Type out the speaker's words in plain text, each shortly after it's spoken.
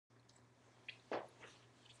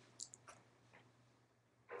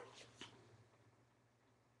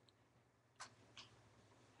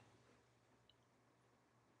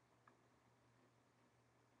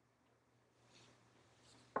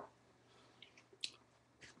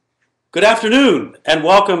Good afternoon, and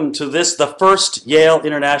welcome to the first Yale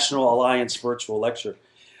International Alliance virtual lecture.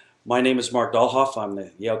 My name is Mark Dollhopf. I'm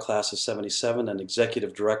the Yale class of '77 and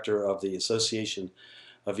Executive Director of the Association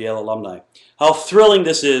of Yale Alumni. How thrilling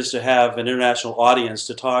this is to have an international audience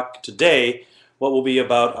to talk today what will be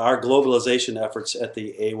about our globalization efforts at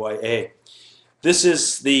the AYA. This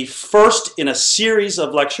is the first in a series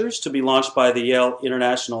of lectures to be launched by the Yale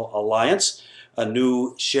International Alliance, a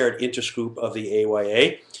new shared interest group of the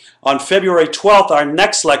AYA. On February 12th, our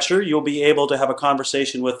next lecture, you'll be able to have a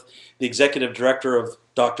conversation with the Executive Director of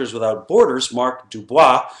Doctors Without Borders, Mark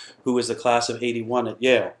Dubois, who is the class of '81 at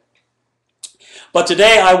Yale. But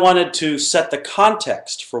today I wanted to set the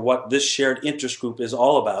context for what this shared interest group is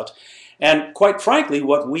all about, and quite frankly,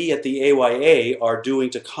 what we at the AYA are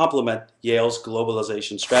doing to complement Yale's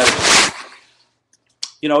globalization strategy.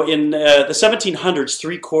 You know, in the 1700s,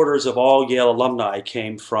 3/4 of all Yale alumni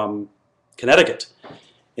came from Connecticut.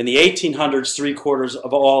 In the 1800s, 3/4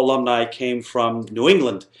 of all alumni came from New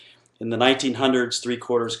England. In the 1900s,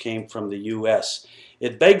 3/4 came from the US.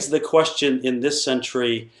 It begs the question in this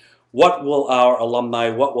century, what will our alumni,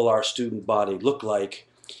 what will our student body look like?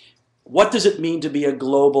 What does it mean to be a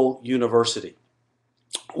global university?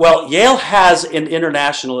 Well, Yale has an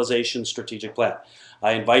internationalization strategic plan.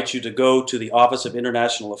 I invite you to go to the Office of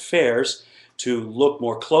International Affairs to look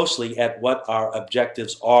more closely at what our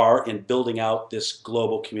objectives are in building out this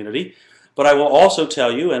global community. But I will also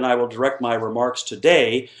tell you, and I will direct my remarks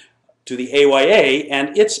today to the AYA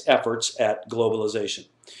and its efforts at globalization.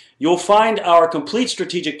 You'll find our complete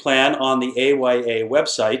strategic plan on the AYA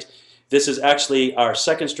website. This is actually our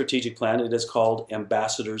second strategic plan. It is called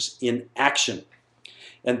Ambassadors in Action.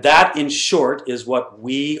 And that, in short, is what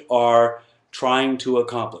we are trying to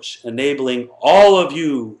accomplish, enabling all of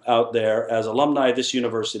you out there as alumni of this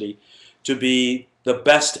university to be the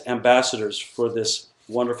best ambassadors for this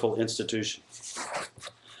wonderful institution.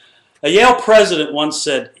 A Yale president once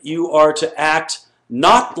said, "You are to act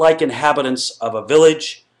not like inhabitants of a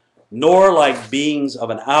village, nor like beings of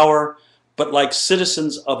an hour, but like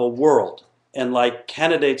citizens of a world, and like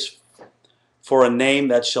candidates for a name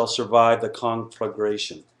that shall survive the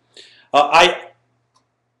conflagration." I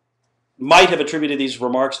might have attributed these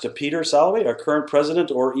remarks to Peter Salovey, our current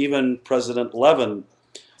president, or even President Levin.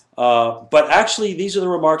 But actually, these are the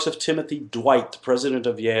remarks of Timothy Dwight, the president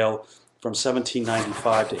of Yale from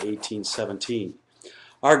 1795 to 1817.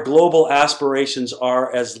 Our global aspirations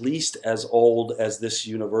are at least as old as this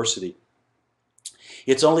university.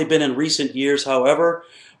 It's only been in recent years, however,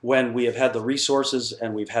 when we have had the resources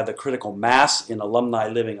and we've had the critical mass in alumni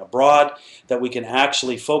living abroad, that we can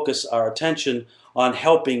actually focus our attention on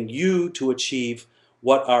helping you to achieve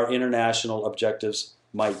what our international objectives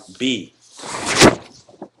might be.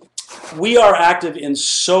 We are active in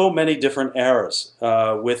so many different eras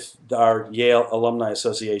with our Yale Alumni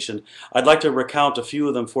Association. I'd like to recount a few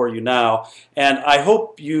of them for you now, and I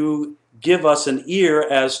hope you give us an ear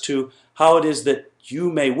as to how it is that you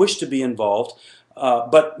may wish to be involved,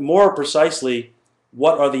 but more precisely,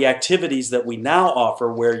 what are the activities that we now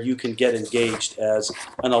offer where you can get engaged as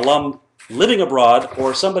an alum living abroad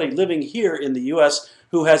or somebody living here in the US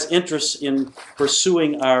who has interests in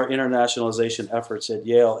pursuing our internationalization efforts at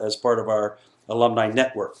Yale as part of our alumni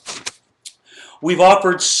network. We've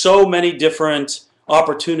offered so many different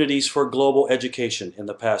opportunities for global education in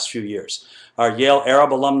the past few years. Our Yale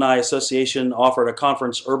Arab Alumni Association offered a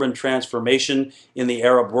conference, Urban Transformation in the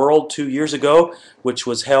Arab World, 2 years ago, which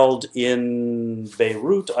was held in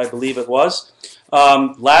Beirut, I believe it was.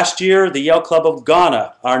 Last year, the Yale Club of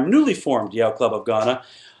Ghana, our newly formed Yale Club of Ghana,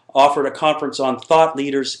 offered a conference on thought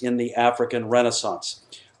leaders in the African Renaissance.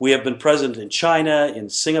 We have been present in China, in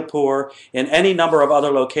Singapore, in any number of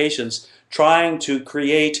other locations, trying to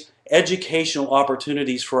create educational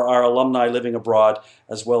opportunities for our alumni living abroad,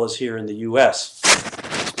 as well as here in the US.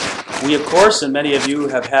 We, of course, and many of you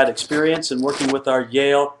have had experience in working with our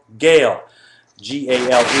Yale GALE,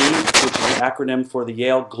 G-A-L-E, which is an acronym for the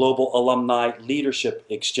Yale Global Alumni Leadership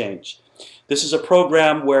Exchange. This is a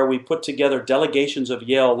program where we put together delegations of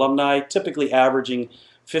Yale alumni, typically averaging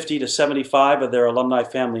 50 to 75 of their alumni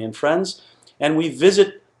family and friends, and we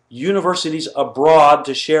visit universities abroad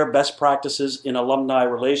to share best practices in alumni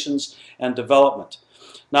relations and development.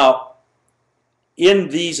 Now, in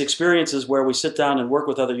these experiences where we sit down and work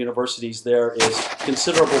with other universities, there is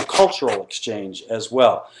considerable cultural exchange as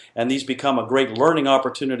well. And these become a great learning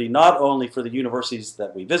opportunity not only for the universities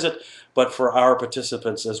that we visit, but for our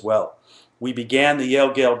participants as well. We began the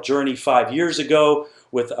Yale Gale journey 5 years ago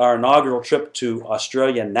with our inaugural trip to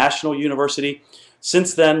Australia National University.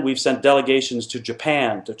 Since then, we've sent delegations to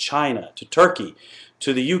Japan, to China, to Turkey,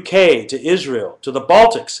 to the UK, to Israel, to the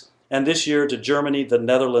Baltics, and this year to Germany, the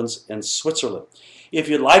Netherlands, and Switzerland. If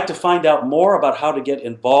you'd like to find out more about how to get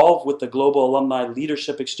involved with the Global Alumni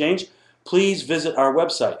Leadership Exchange, please visit our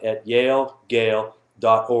website at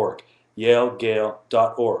yalegale.org,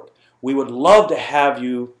 yalegale.org. We would love to have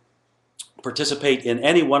you participate in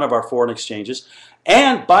any one of our foreign exchanges.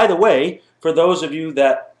 And by the way, for those of you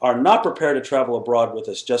that are not prepared to travel abroad with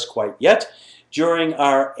us just quite yet, during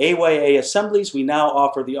our AYA assemblies, we now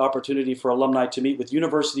offer the opportunity for alumni to meet with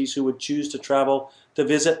universities who would choose to travel to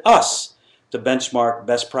visit us to benchmark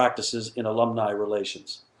best practices in alumni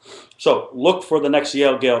relations. So look for the next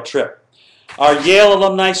Yale Gale trip. Our Yale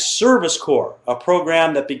Alumni Service Corps, a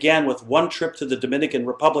program that began with one trip to the Dominican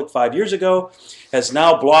Republic 5 years ago, has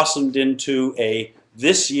now blossomed into a,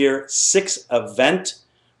 this year, 6-event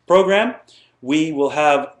program. We will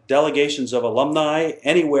have delegations of alumni,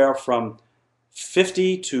 anywhere from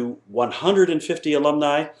 50 to 150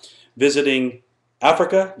 alumni, visiting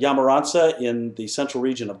Africa, Yamoussoukro in the central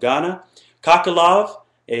region of Ghana, Kakalav,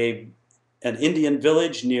 an Indian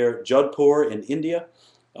village near Jodhpur in India.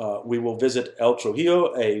 We will visit El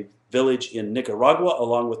Trujillo, a village in Nicaragua,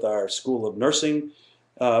 along with our School of Nursing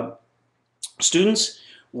students.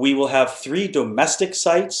 We will have 3 domestic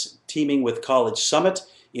sites teaming with College Summit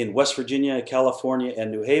in West Virginia, California, and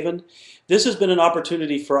New Haven. This has been an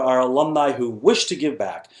opportunity for our alumni who wish to give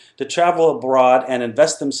back to travel abroad and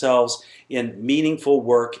invest themselves in meaningful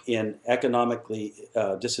work in economically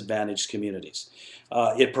disadvantaged communities.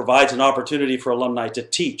 It provides an opportunity for alumni to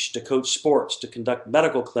teach, to coach sports, to conduct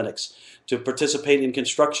medical clinics, to participate in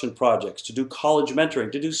construction projects, to do college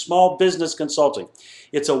mentoring, to do small business consulting.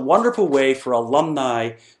 It's a wonderful way for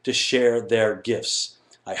alumni to share their gifts.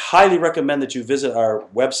 I highly recommend that you visit our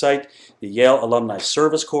website, the Yale Alumni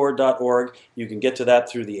Service Corps.org. You can get to that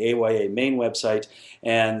through the AYA main website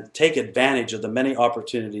and take advantage of the many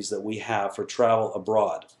opportunities that we have for travel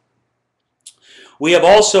abroad. We have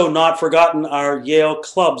also not forgotten our Yale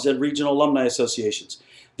clubs and regional alumni associations.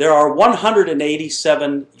 There are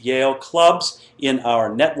 187 Yale clubs in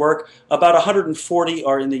our network. About 140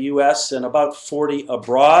 are in the U.S. and about 40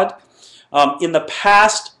 abroad. In the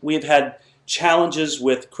past, we've had challenges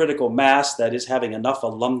with critical mass, that is, having enough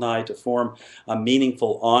alumni to form a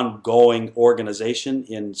meaningful ongoing organization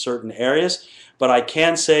in certain areas. But I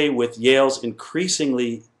can say with Yale's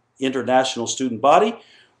increasingly international student body,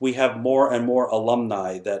 we have more and more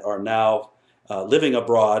alumni that are now living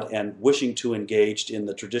abroad and wishing to engage in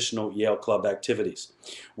the traditional Yale Club activities.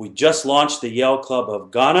 We just launched the Yale Club of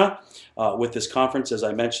Ghana with this conference, as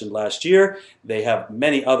I mentioned last year. They have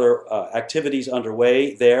many other activities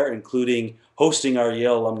underway there, including hosting our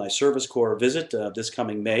Yale Alumni Service Corps visit this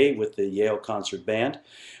coming May with the Yale Concert Band.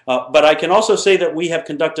 But I can also say that we have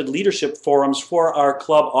conducted leadership forums for our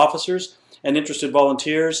club officers and interested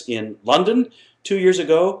volunteers in London 2 years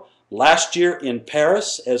ago, last year in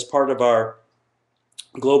Paris as part of our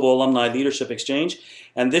Global Alumni Leadership Exchange,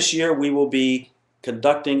 and this year we will be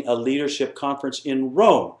conducting a leadership conference in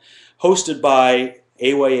Rome, hosted by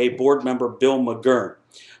AYA board member Bill McGurn.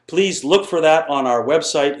 Please look for that on our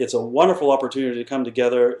website. It's a wonderful opportunity to come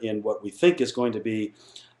together in what we think is going to be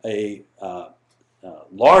a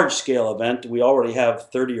large-scale event. We already have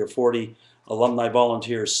 30 or 40 alumni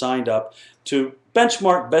volunteers signed up to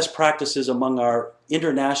benchmark best practices among our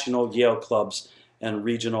international Yale clubs and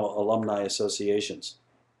regional alumni associations.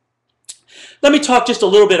 Let me talk just a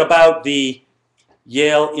little bit about the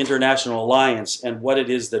Yale International Alliance and what it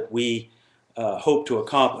is that we hope to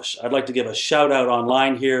accomplish. I'd like to give a shout out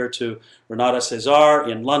online here to Renata Cesar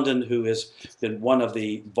in London, who has been one of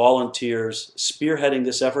the volunteers spearheading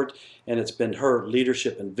this effort, and it's been her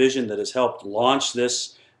leadership and vision that has helped launch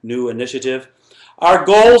this new initiative. Our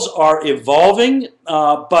goals are evolving,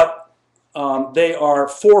 but they are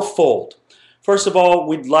fourfold. First of all,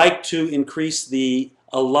 we'd like to increase the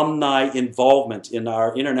alumni involvement in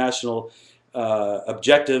our international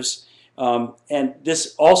objectives. And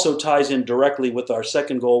this also ties in directly with our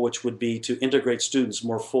second goal, which would be to integrate students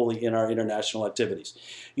more fully in our international activities.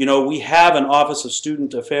 You know, we have an Office of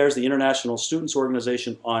Student Affairs, the International Students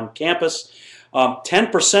Organization, on campus.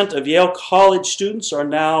 10% of Yale College students are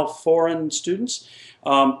now foreign students.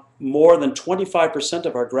 More than 25%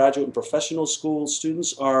 of our graduate and professional school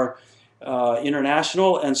students are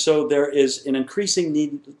international, and so there is an increasing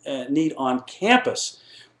need on campus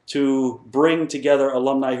to bring together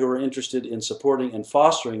alumni who are interested in supporting and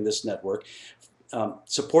fostering this network,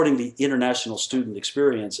 supporting the international student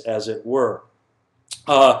experience, as it were.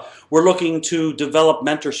 We're looking to develop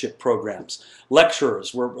mentorship programs,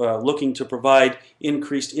 lecturers. We're looking to provide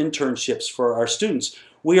increased internships for our students.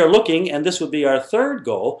 We are looking, and this would be our third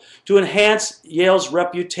goal, to enhance Yale's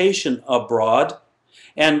reputation abroad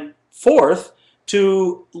and Fourth,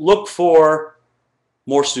 to look for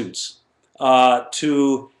more students,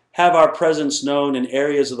 to have our presence known in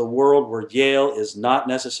areas of the world where Yale is not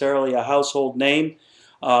necessarily a household name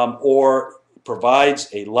or provides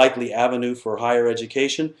a likely avenue for higher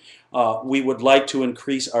education. We would like to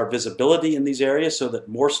increase our visibility in these areas so that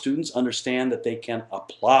more students understand that they can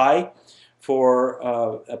apply for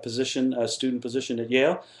a student position at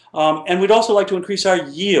Yale. And we'd also like to increase our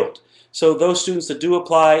yield. So those students that do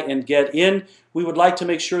apply and get in, we would like to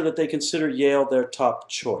make sure that they consider Yale their top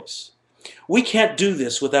choice. We can't do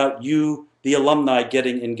this without you, the alumni,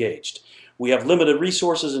 getting engaged. We have limited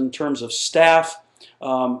resources in terms of staff.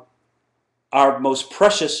 Our most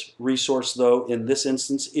precious resource, though, in this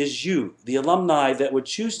instance, is you, the alumni that would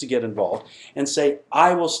choose to get involved and say,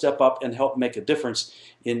 I will step up and help make a difference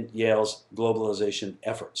in Yale's globalization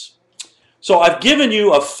efforts. So I've given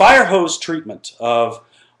you a fire hose treatment of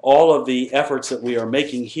all of the efforts that we are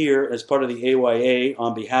making here as part of the AYA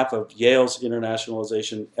on behalf of Yale's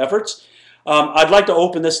internationalization efforts. I'd like to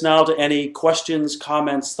open this now to any questions,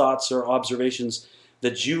 comments, thoughts, or observations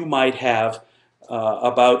that you might have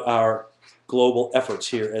about our global efforts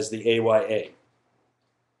here as the AYA.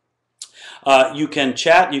 You can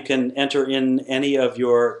chat, you can enter in any of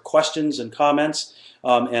your questions and comments,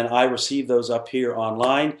 and I receive those up here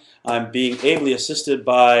online. I'm being ably assisted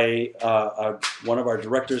by one of our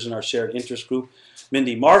directors in our shared interest group,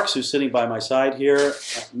 Mindy Marks, who's sitting by my side here.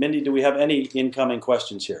 Mindy, do we have any incoming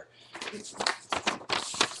questions here?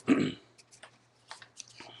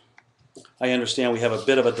 I understand we have a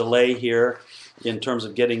bit of a delay here in terms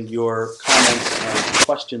of getting your comments and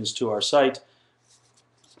questions to our site.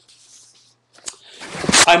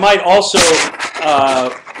 I might also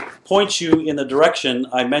point you in the direction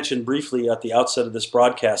I mentioned briefly at the outset of this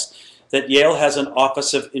broadcast, that Yale has an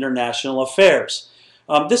Office of International Affairs.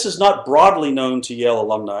 This is not broadly known to Yale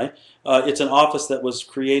alumni. It's an office that was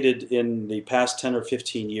created in the past 10 or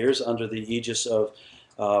 15 years under the aegis of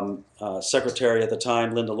Secretary at the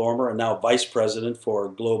time, Linda Lormer, and now Vice President for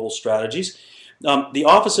Global Strategies. The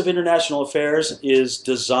Office of International Affairs is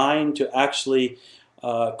designed to actually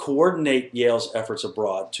coordinate Yale's efforts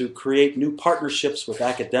abroad, to create new partnerships with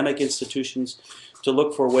academic institutions, to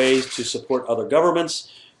look for ways to support other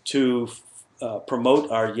governments, to promote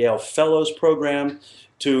our Yale Fellows program,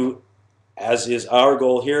 to, as is our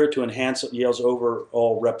goal here, to enhance Yale's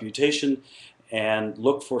overall reputation and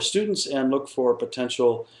look for students and look for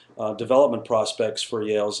potential development prospects for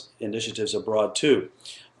Yale's initiatives abroad too.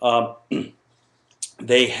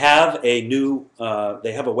 They have a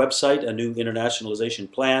website, a new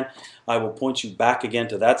internationalization plan. I will point you back again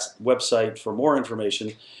to that website for more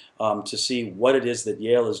information to see what it is that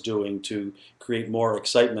Yale is doing to create more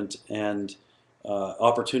excitement and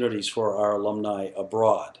opportunities for our alumni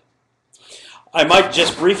abroad. I might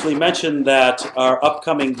just briefly mention that our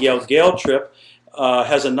upcoming Yale Gale trip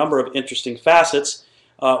has a number of interesting facets.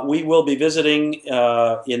 We will be visiting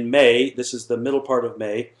in May, this is the middle part of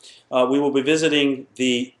May, we will be visiting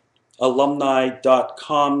the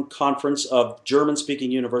alumni.com conference of German-speaking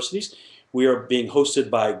universities. We are being hosted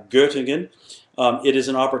by Göttingen. It is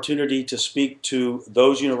an opportunity to speak to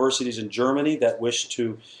those universities in Germany that wish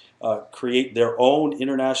to create their own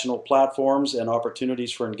international platforms and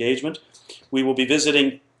opportunities for engagement. We will be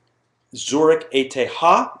visiting Zurich ETH,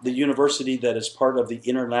 the university that is part of the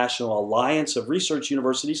International Alliance of Research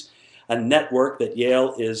Universities, a network that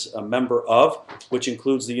Yale is a member of, which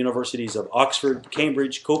includes the universities of Oxford,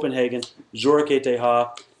 Cambridge, Copenhagen, Zurich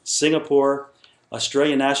ETH, Singapore,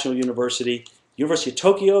 Australian National University, University of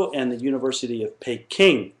Tokyo, and the University of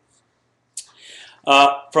Peking.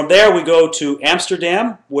 From there we go to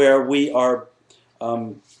Amsterdam, where we are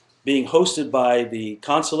being hosted by the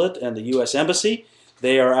consulate and the U.S. Embassy.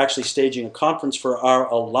 They are actually staging a conference for our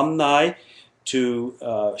alumni to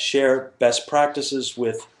share best practices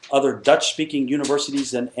with other Dutch-speaking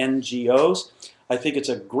universities and NGOs. I think it's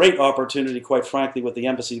a great opportunity, quite frankly, with the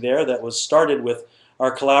embassy there that was started with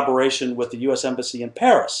our collaboration with the U.S. Embassy in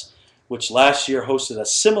Paris, which last year hosted a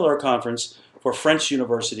similar conference for French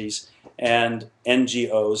universities and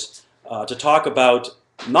NGOs to talk about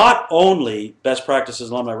not only best practices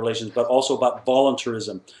in alumni relations, but also about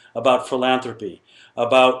volunteerism, about philanthropy,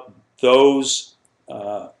 about those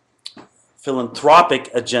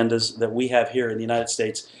philanthropic agendas that we have here in the United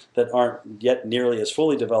States that aren't yet nearly as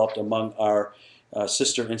fully developed among our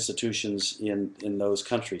sister institutions in those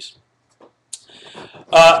countries.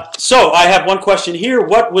 So I have one question here.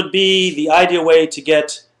 What would be the ideal way to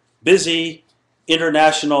get busy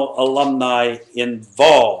international alumni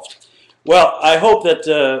involved? Well, I hope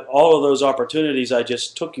that all of those opportunities I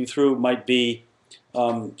just took you through might be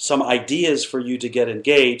some ideas for you to get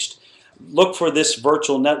engaged. Look for this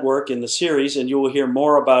virtual network in the series, and you will hear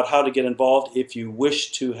more about how to get involved if you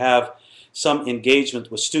wish to have some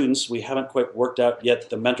engagement with students. We haven't quite worked out yet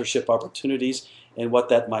the mentorship opportunities and what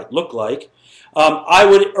that might look like. I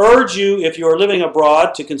would urge you, if you are living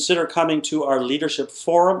abroad, to consider coming to our leadership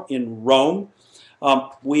forum in Rome.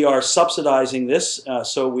 We are subsidizing this,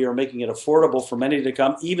 so we are making it affordable for many to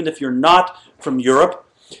come, even if you're not from Europe.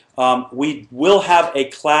 We will have a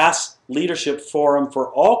class leadership forum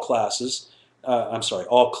for all classes,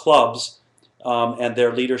 all clubs, and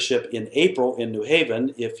their leadership in April in New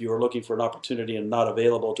Haven, if you're looking for an opportunity and not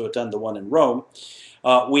available to attend the one in Rome.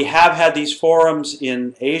 We have had these forums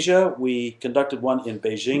in Asia. We conducted one in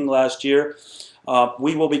Beijing last year.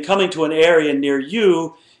 We will be coming to an area near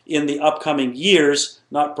you in the upcoming years,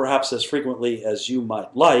 not perhaps as frequently as you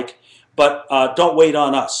might like, but don't wait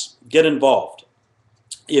on us. Get involved.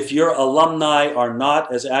 If your alumni are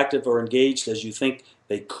not as active or engaged as you think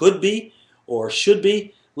they could be or should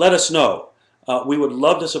be, let us know. We would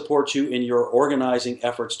love to support you in your organizing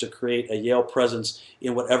efforts to create a Yale presence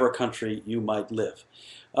in whatever country you might live.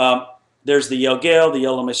 There's the Yale Gale, the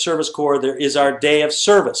Yale Alumni Service Corps. There is our Day of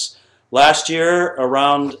Service. Last year,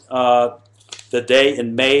 around the day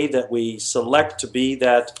in May that we select to be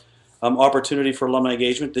that opportunity for alumni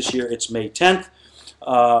engagement, this year it's May 10th.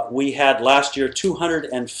 We had last year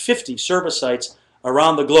 250 service sites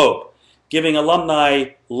around the globe, giving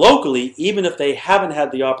alumni locally, even if they haven't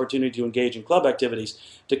had the opportunity to engage in club activities,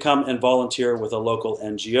 to come and volunteer with a local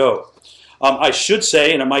NGO. I should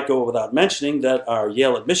say, and I might go without mentioning, that our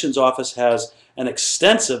Yale Admissions Office has an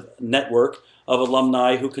extensive network of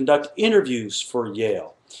alumni who conduct interviews for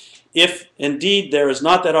Yale. If indeed there is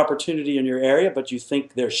not that opportunity in your area, but you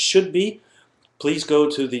think there should be, please go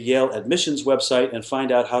to the Yale Admissions website and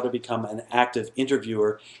find out how to become an active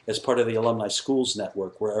interviewer as part of the Alumni Schools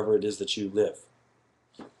Network, wherever it is that you live.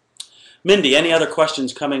 Mindy, any other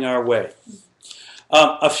questions coming our way?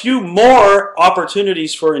 A few more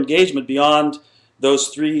opportunities for engagement beyond those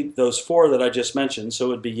four that I just mentioned. So it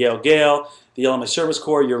would be Yale Gale, the Alumni Service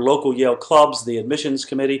Corps, your local Yale clubs, the admissions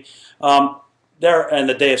committee. And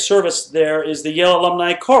the Day of Service, there is the Yale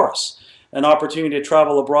Alumni Chorus, an opportunity to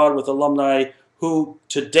travel abroad with alumni who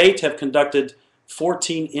to date have conducted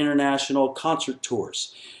 14 international concert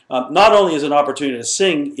tours. Not only is it an opportunity to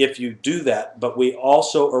sing if you do that, but we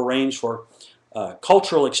also arrange for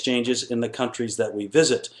cultural exchanges in the countries that we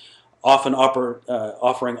visit, often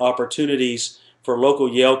offering opportunities for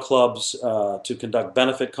local Yale clubs to conduct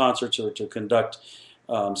benefit concerts or to conduct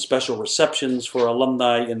special receptions for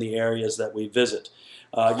alumni in the areas that we visit.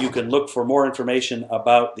 You can look for more information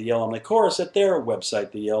about the Yale Alumni Chorus at their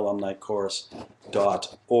website, the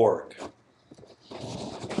yalealumnichorus.org.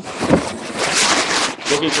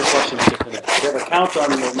 Looking for questions to connect. Do you have a count on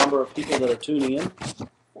the number of people that are tuning in?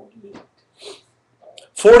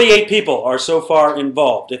 48 people are so far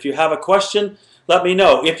involved. If you have a question, let me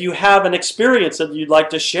know. If you have an experience that you'd like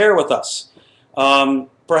to share with us,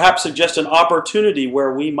 perhaps suggest an opportunity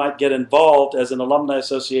where we might get involved as an alumni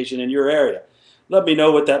association in your area, let me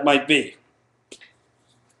know what that might be.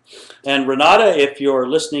 And Renata, if you're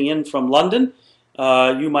listening in from London,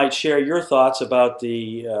 you might share your thoughts about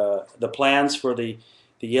the plans for the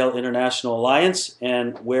Yale International Alliance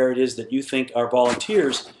and where it is that you think our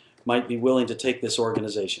volunteers might be willing to take this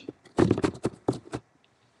organization.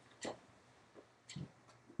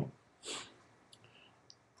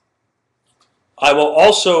 I will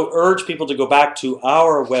also urge people to go back to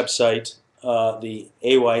our website, the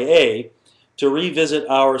AYA, to revisit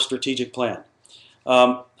our strategic plan.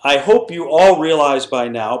 I hope you all realize by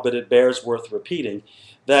now, but it bears worth repeating,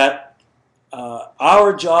 that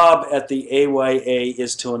our job at the AYA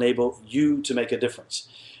is to enable you to make a difference.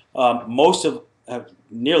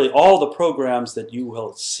 Nearly all the programs that you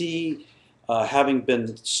will see having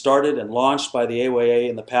been started and launched by the AYA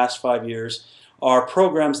in the past 5 years are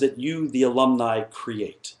programs that you, the alumni,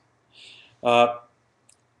 create.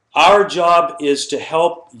 Our job is to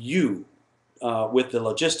help you with the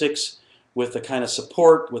logistics, with the kind of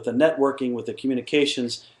support, with the networking, with the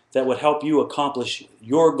communications that would help you accomplish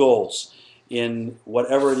your goals in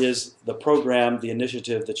whatever it is, the program, the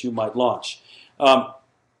initiative that you might launch.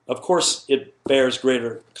 Of course, it bears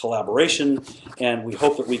greater collaboration, and we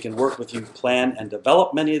hope that we can work with you, plan and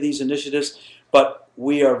develop many of these initiatives, but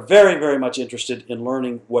we are very, very much interested in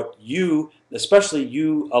learning what you, especially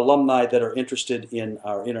you alumni that are interested in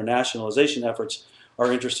our internationalization efforts,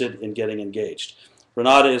 are interested in getting engaged.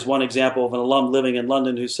 Renata is one example of an alum living in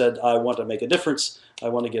London who said, I want to make a difference, I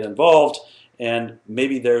want to get involved, and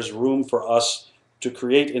maybe there's room for us to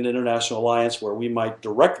create an international alliance where we might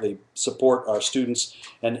directly support our students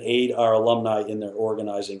and aid our alumni in their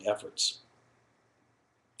organizing efforts.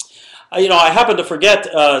 I happen to forget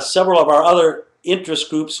several of our other interest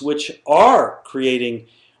groups which are creating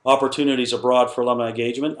opportunities abroad for alumni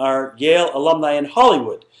engagement. Our Yale alumni in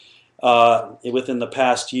Hollywood within the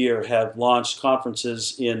past year have launched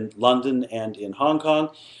conferences in London and in Hong Kong.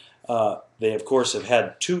 They, of course, have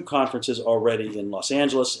had 2 conferences already in Los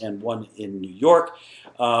Angeles and 1 in New York.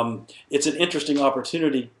 It's an interesting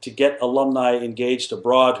opportunity to get alumni engaged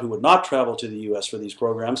abroad who would not travel to the U.S. for these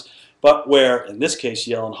programs, but where, in this case,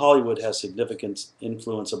 Yale and Hollywood has significant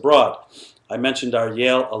influence abroad. I mentioned our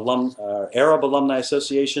our Arab Alumni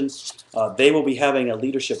Association. They will be having a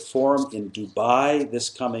leadership forum in Dubai this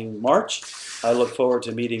coming March. I look forward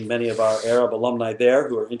to meeting many of our Arab alumni there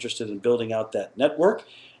who are interested in building out that network.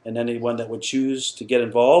 And anyone that would choose to get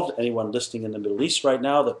involved, anyone listening in the Middle East right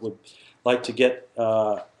now that would like to get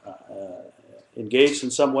engaged in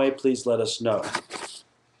some way, please let us know.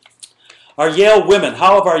 Our Yale women,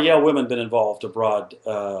 how have our Yale women been involved abroad,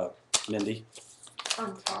 Mindy?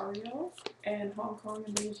 Ontario and Hong Kong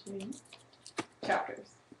and Beijing chapters.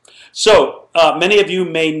 So many of you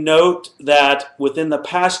may note that within the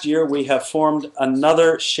past year we have formed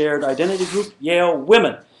another shared identity group, Yale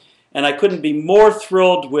Women. And I couldn't be more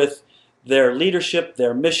thrilled with their leadership,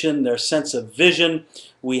 their mission, their sense of vision.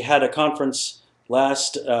 We had a conference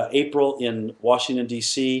last April in Washington,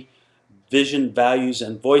 D.C., Vision, Values,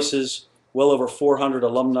 and Voices. Well over 400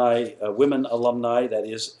 alumni, women alumni, that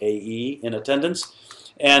is AE, in attendance.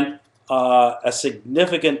 And a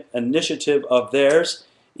significant initiative of theirs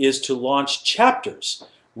is to launch chapters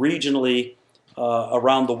regionally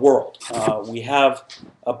around the world. We have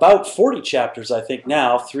about 40 chapters, I think,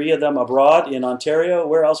 now, 3 of them abroad in Ontario.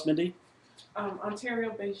 Where else, Mindy?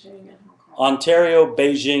 Ontario, Beijing, and Hong Kong. Ontario,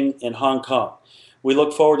 Beijing, and Hong Kong. We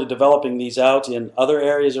look forward to developing these out in other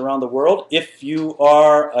areas around the world. If you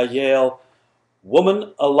are a Yale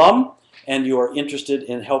woman alum and you are interested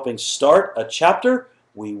in helping start a chapter,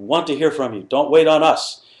 we want to hear from you. Don't wait on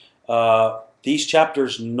us. These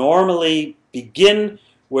chapters normally begin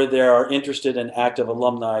where there are interested and active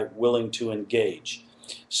alumni willing to engage.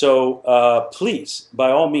 So please,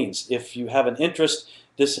 by all means, if you have an interest,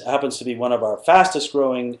 this happens to be one of our fastest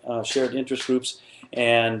growing shared interest groups,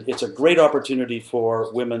 and it's a great opportunity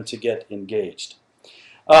for women to get engaged.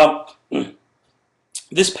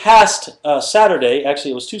 This past Saturday,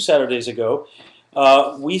 actually it was 2 Saturdays ago,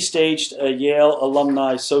 we staged a Yale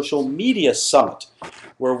Alumni Social Media Summit,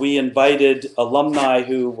 where we invited alumni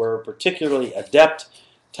who were particularly adept,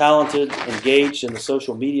 talented, engaged in the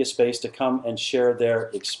social media space to come and share their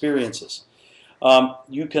experiences.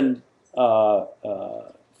 You can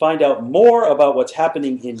find out more about what's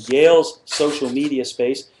happening in Yale's social media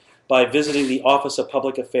space by visiting the Office of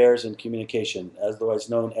Public Affairs and Communication, otherwise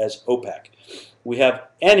known as OPAC. We have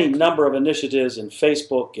any number of initiatives in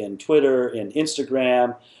Facebook, in Twitter, in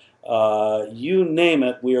Instagram, you name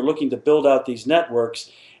it. We are looking to build out these networks,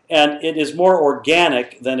 and it is more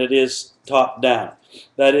organic than it is top-down.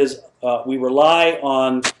 That is, we rely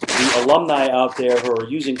on the alumni out there who are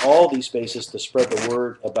using all these spaces to spread the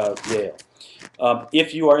word about Yale.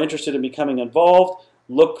 If you are interested in becoming involved,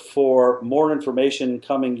 look for more information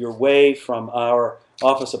coming your way from our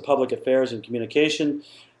Office of Public Affairs and Communication.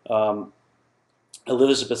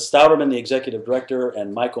 Elizabeth Stouderman, the Executive Director,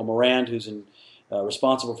 and Michael Morand, who's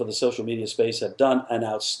responsible for the social media space, have done an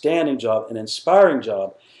outstanding job, an inspiring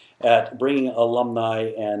job at bringing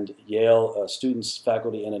alumni and Yale students,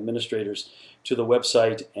 faculty, and administrators to the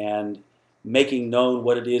website and making known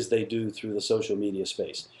what it is they do through the social media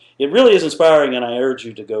space. It really is inspiring, and I urge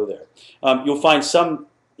you to go there. You'll find some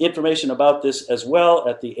information about this as well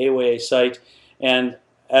at the AOA site, and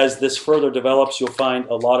as this further develops, you'll find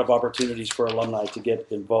a lot of opportunities for alumni to get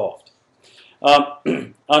involved.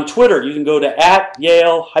 On Twitter, you can go to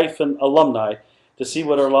 @Yale-alumni to see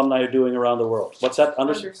what our alumni are doing around the world. What's that?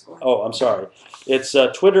 Underscore. Oh, I'm sorry. It's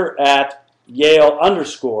Twitter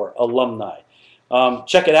 @Yale_alumni.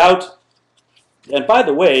 Check it out. And by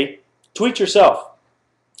the way, tweet yourself.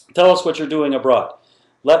 Tell us what you're doing abroad.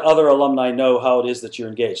 Let other alumni know how it is that you're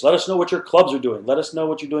engaged. Let us know what your clubs are doing. Let us know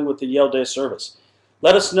what you're doing with the Yale Day of Service.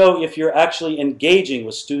 Let us know if you're actually engaging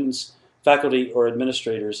with students, faculty, or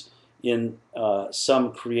administrators in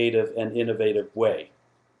some creative and innovative way.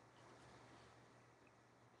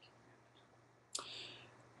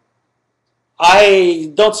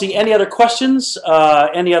 I don't see any other questions,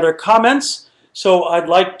 any other comments, so I'd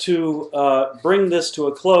like to bring this to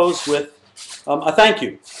a close with a thank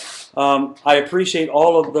you. I appreciate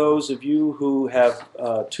all of those of you who have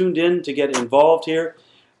tuned in to get involved here.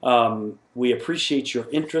 We appreciate your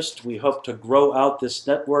interest. We hope to grow out this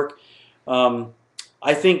network.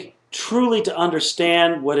 I think truly to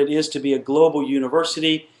understand what it is to be a global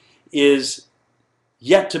university is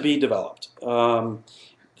yet to be developed.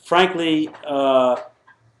 Frankly,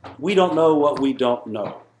 we don't know what we don't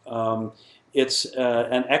know. It's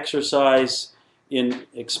an exercise in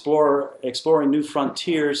exploring new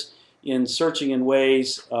frontiers, in searching in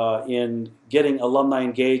ways, in getting alumni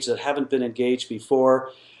engaged that haven't been engaged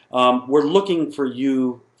before. We're looking for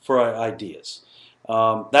you for ideas.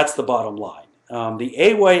 That's the bottom line. The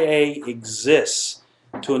AYA exists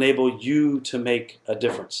to enable you to make a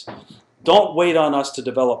difference. Don't wait on us to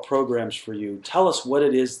develop programs for you. Tell us what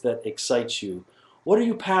it is that excites you. What are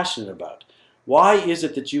you passionate about? Why is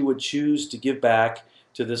it that you would choose to give back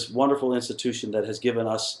to this wonderful institution that has given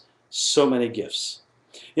us so many gifts?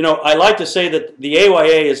 You know, I like to say that the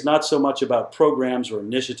AYA is not so much about programs or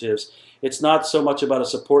initiatives. It's not so much about a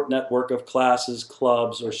support network of classes,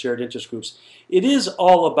 clubs, or shared interest groups. It is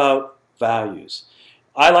all about values.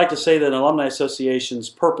 I like to say that an alumni association's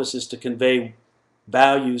purpose is to convey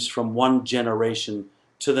values from one generation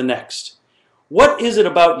to the next. What is it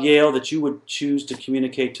about Yale that you would choose to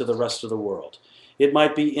communicate to the rest of the world? It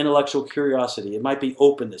might be intellectual curiosity. It might be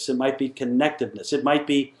openness. It might be connectiveness. It might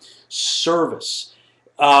be service.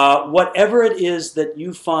 Whatever it is that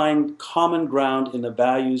you find common ground in the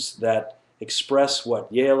values that express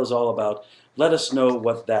what Yale is all about, let us know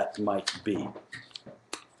what that might be.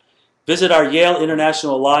 Visit our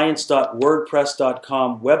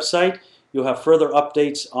YaleInternationalAlliance.wordpress.com website. You'll have further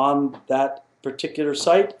updates on that particular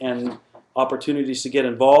site and opportunities to get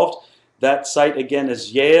involved. That site again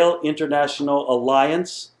is Yale International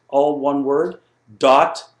Alliance, all one word,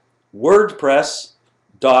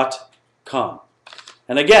 .wordpress.com.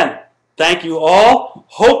 And again, thank you all.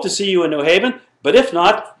 Hope to see you in New Haven. But if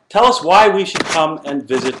not, tell us why we should come and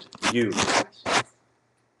visit you. Do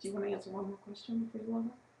you want to answer one more question before you log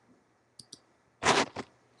off?